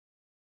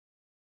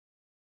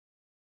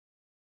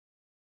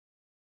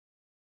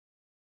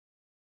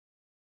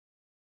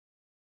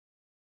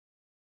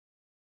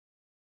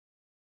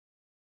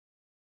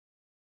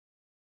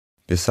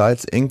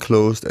Besides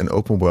enclosed and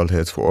open weld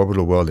heads for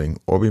orbital welding,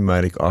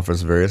 Orbimatic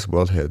offers various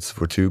weld heads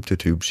for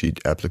tube-to-tube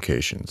sheet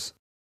applications.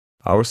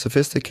 Our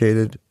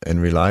sophisticated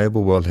and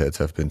reliable weld heads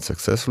have been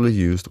successfully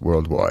used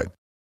worldwide.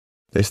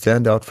 They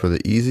stand out for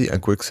the easy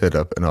and quick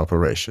setup and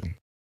operation.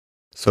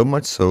 So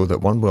much so that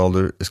one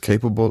welder is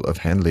capable of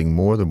handling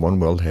more than one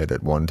weld head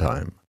at one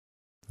time.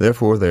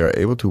 Therefore, they are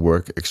able to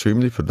work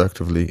extremely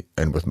productively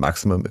and with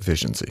maximum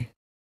efficiency.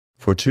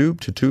 For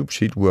tube-to-tube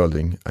sheet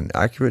welding, an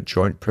accurate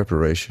joint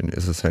preparation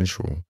is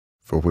essential,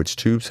 for which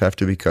tubes have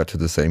to be cut to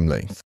the same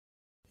length.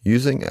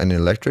 Using an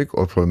electric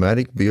or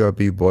pneumatic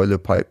BRB boiler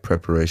pipe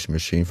preparation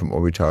machine from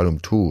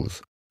Orbitalum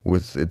Tools,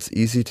 with its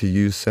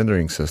easy-to-use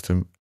centering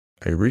system,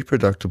 a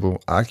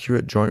reproductible,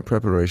 accurate joint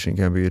preparation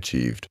can be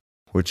achieved,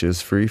 which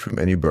is free from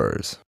any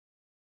burrs.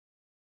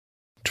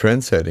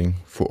 Trend-setting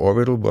for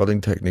orbital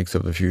welding techniques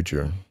of the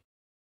future,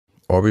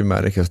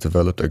 Orbimatic has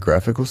developed a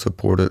graphical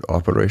supported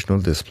operational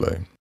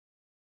display.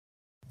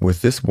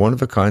 With this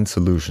one-of-a-kind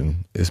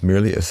solution is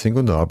merely a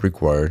single knob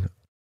required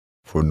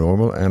for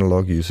normal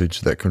analog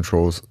usage that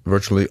controls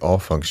virtually all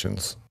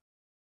functions.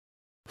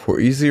 For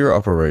easier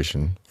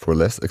operation for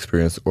less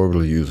experienced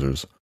orbital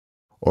users,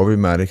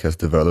 Orbimatic has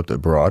developed a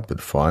broad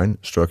but fine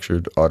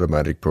structured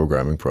automatic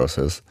programming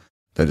process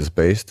that is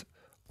based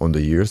on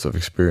the years of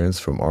experience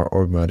from our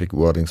Orbimatic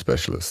welding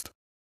specialist.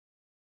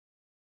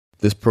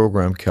 This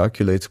program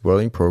calculates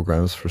welding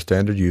programs for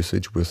standard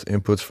usage with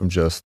inputs from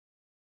just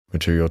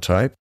material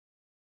type,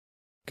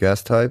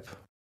 gas type,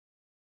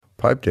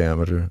 pipe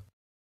diameter,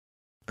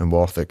 and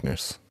wall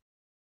thickness.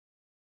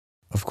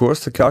 Of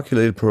course, the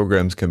calculated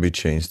programs can be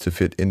changed to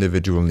fit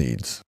individual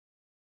needs.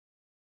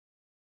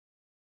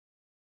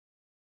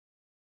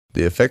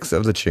 The effects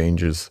of the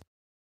changes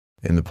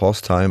in the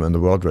pulse time and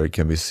the weld rate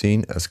can be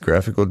seen as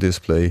graphical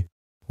display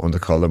on the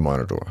color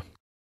monitor.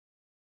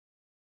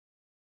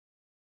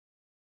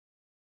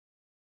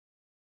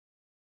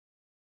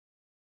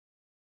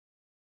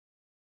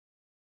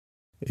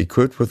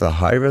 Equipped with a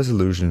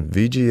high-resolution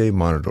VGA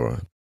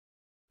monitor,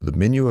 the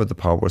menu of the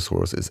power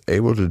source is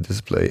able to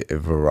display a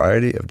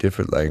variety of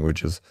different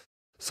languages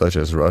such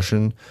as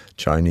Russian,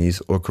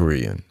 Chinese, or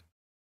Korean.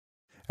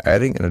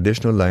 Adding an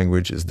additional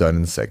language is done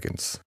in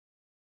seconds.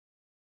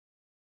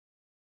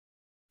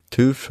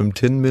 Tubes from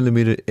 10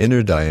 mm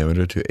inner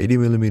diameter to 80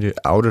 mm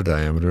outer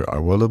diameter are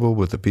weldable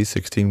with the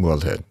P16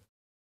 weld head.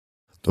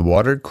 The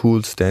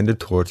water-cooled standard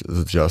torch is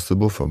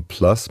adjustable from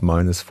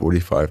 ±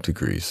 45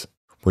 degrees,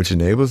 which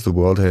enables the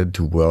weld head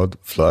to weld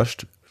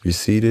flushed,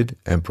 receded,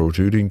 and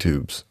protruding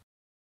tubes.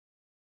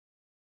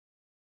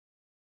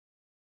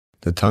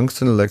 The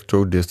tungsten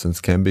electrode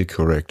distance can be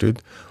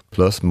corrected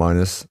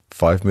 ±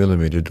 5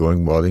 mm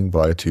during welding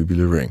by a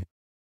tubular ring.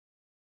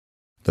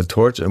 The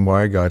torch and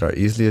wire guide are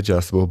easily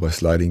adjustable by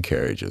sliding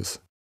carriages.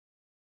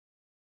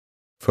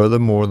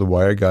 Furthermore, the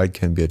wire guide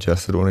can be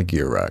adjusted on a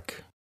gear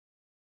rack.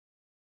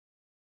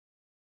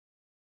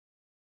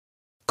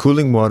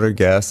 Cooling water,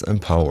 gas,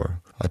 and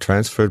power are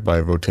transferred by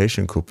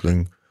rotation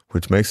coupling,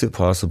 which makes it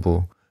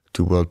possible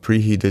to weld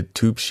preheated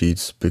tube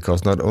sheets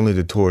because not only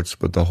the torch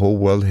but the whole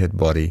weld head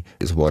body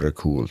is water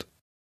cooled.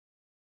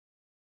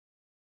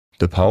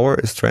 The power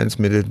is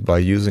transmitted by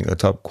using a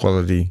top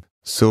quality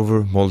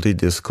silver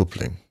multi-disc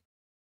coupling.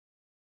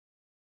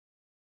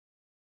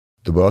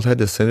 The weld head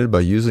is centered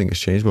by using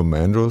exchangeable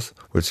mandrels,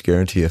 which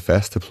guarantee a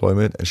fast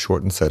deployment and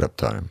shortened setup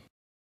time.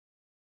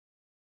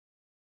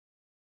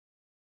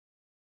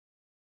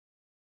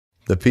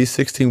 The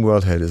P16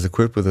 weld head is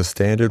equipped with a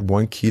standard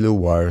 1 kilo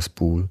wire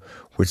spool,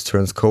 which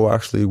turns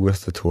coaxially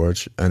with the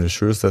torch and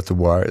ensures that the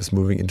wire is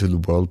moving into the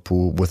weld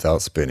pool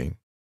without spinning.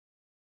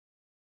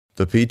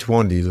 The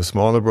P20, the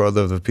smaller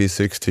brother of the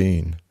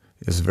P16,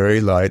 is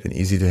very light and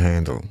easy to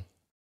handle.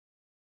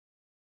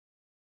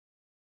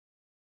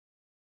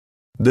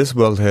 This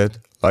weld head,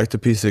 like the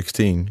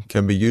P16,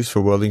 can be used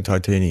for welding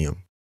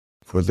titanium.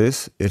 For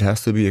this, it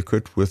has to be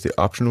equipped with the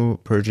optional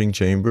purging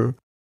chamber,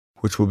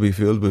 which will be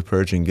filled with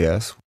purging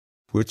gas,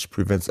 which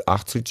prevents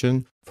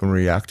oxygen from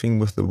reacting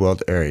with the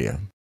weld area.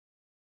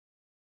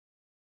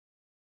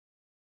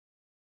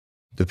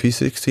 The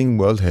P16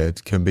 weld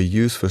head can be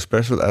used for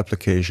special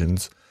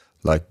applications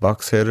like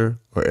box header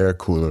or air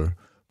cooler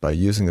by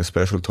using a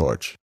special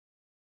torch.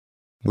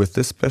 With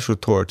this special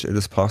torch, it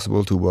is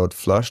possible to weld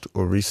flushed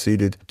or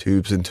reseated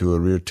tubes into a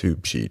rear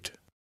tube sheet.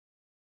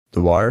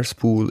 The wire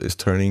spool is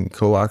turning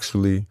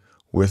coaxially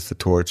with the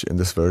torch in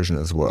this version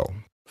as well.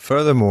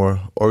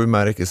 Furthermore,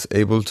 Orbimatic is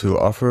able to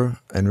offer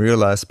and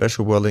realize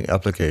special welding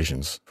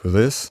applications. For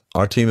this,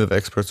 our team of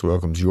experts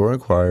welcomes your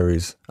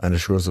inquiries and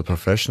assures a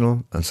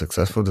professional and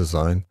successful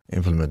design,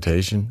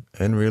 implementation,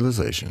 and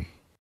realization.